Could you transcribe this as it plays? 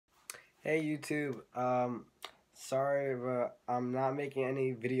Hey YouTube, sorry but I'm not making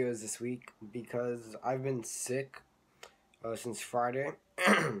any videos this week because I've been sick since Friday.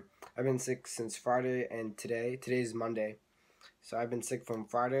 I've been sick since Friday and today's Monday. So I've been sick from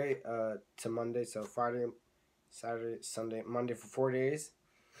Friday to Monday, so Friday, Saturday, Sunday, Monday for 4 days.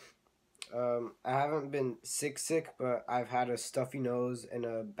 I haven't been sick, but I've had a stuffy nose and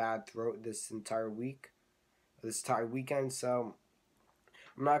a bad throat this entire weekend, so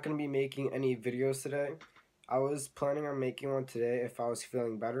I'm not going to be making any videos today. I was planning on making one today if I was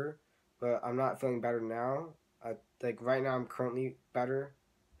feeling better, but I'm not feeling better now. Like right now I'm currently better,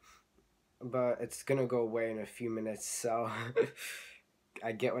 but it's going to go away in a few minutes, so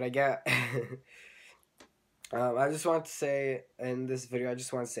I get what I get. I just want to say in this video, I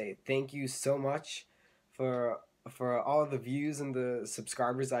just want to say thank you so much for all the views and the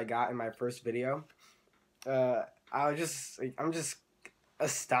subscribers I got in my first video. Uh, I'm just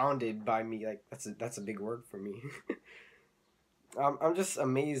astounded by me. Like that's a big word for me. I'm just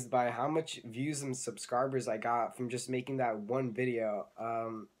amazed by how much views and subscribers I got from just making that one video.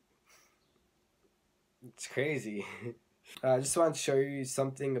 It's crazy. I just want to show you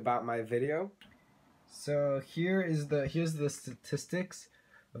something about my video. So here's the statistics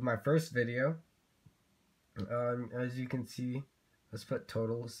of my first video. As you can see, let's put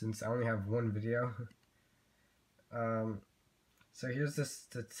total since I only have one video. So here's the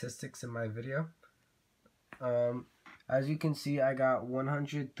statistics in my video. As you can see, I got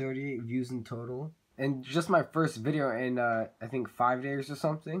 138 views in total. And just my first video in, I think 5 days or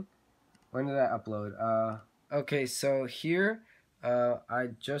something. When did I upload? Okay, so here, I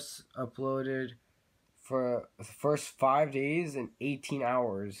just uploaded for the first 5 days and 18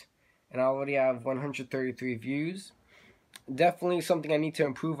 hours. And I already have 133 views. Definitely something I need to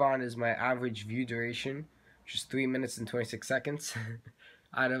improve on is my average view duration, which is 3 minutes and 26 seconds.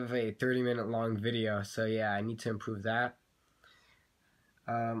 Out of a 30-minute long video, so yeah, I need to improve that.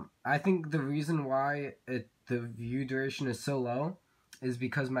 I think the reason why the view duration is so low is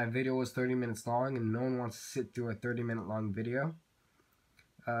because my video was 30 minutes long and no one wants to sit through a 30-minute long video.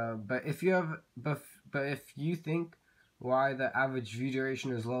 But if you think why the average view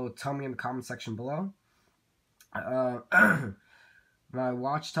duration is low, tell me in the comment section below. My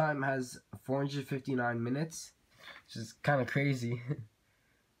watch time has 459 minutes, which is kind of crazy.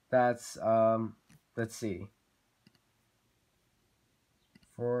 That's, let's see,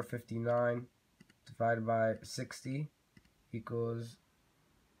 459 divided by 60 equals,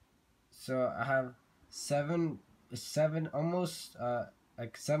 so I have almost,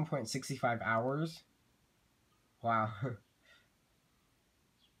 like 7.65 hours. Wow.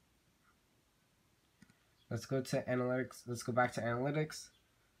 Let's go to analytics. Let's go back to analytics.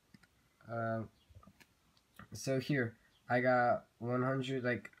 So here, I got 100,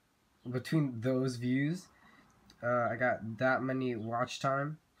 like, between those views, I got that many watch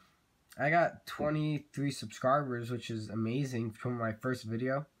time. I got 23 subscribers, which is amazing from my first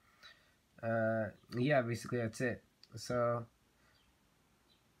video. Yeah, basically that's it. So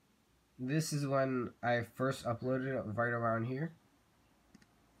this is when I first uploaded it, right around here.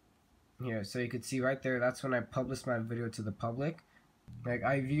 Here, so you could see right there, that's when I published my video to the public. Like,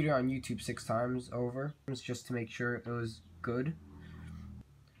 I viewed it on YouTube 6 times over, just to make sure it was good.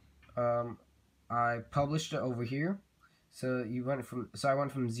 I published it over here. So I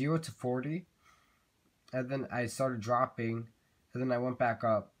went from 0 to 40, and then I started dropping, and then I went back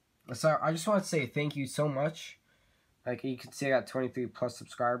up. So I just want to say thank you so much. Like, you can see I got 23 plus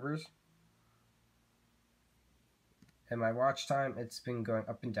subscribers. And my watch time, it's been going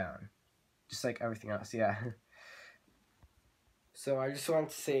up and down, just like everything else, yeah. So I just want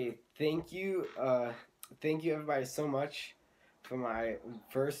to say thank you everybody so much for my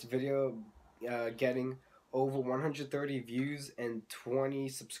first video getting over 130 views and 20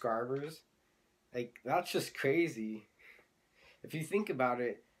 subscribers. Like, that's just crazy. If you think about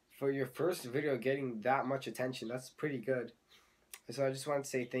it, for your first video getting that much attention, that's pretty good. So I just want to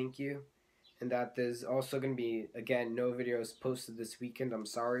say thank you, and that there's also going to be, again, no videos posted this weekend. I'm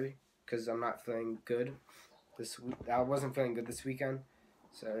sorry, because I'm not feeling good. I wasn't feeling good this weekend,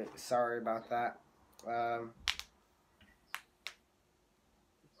 so sorry about that.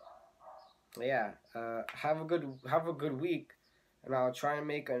 Yeah, have a good week, and I'll try and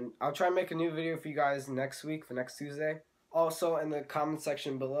make a new video for you guys next week, for next Tuesday. Also, in the comment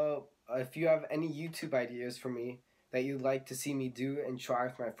section below, if you have any YouTube ideas for me that you'd like to see me do and try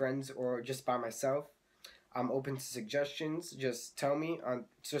with my friends or just by myself, I'm open to suggestions. Just tell me in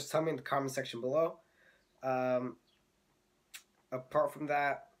the comment section below. Apart from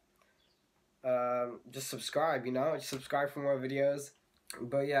that, just subscribe, just subscribe for more videos.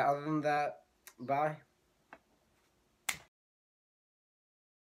 But yeah, other than that, bye.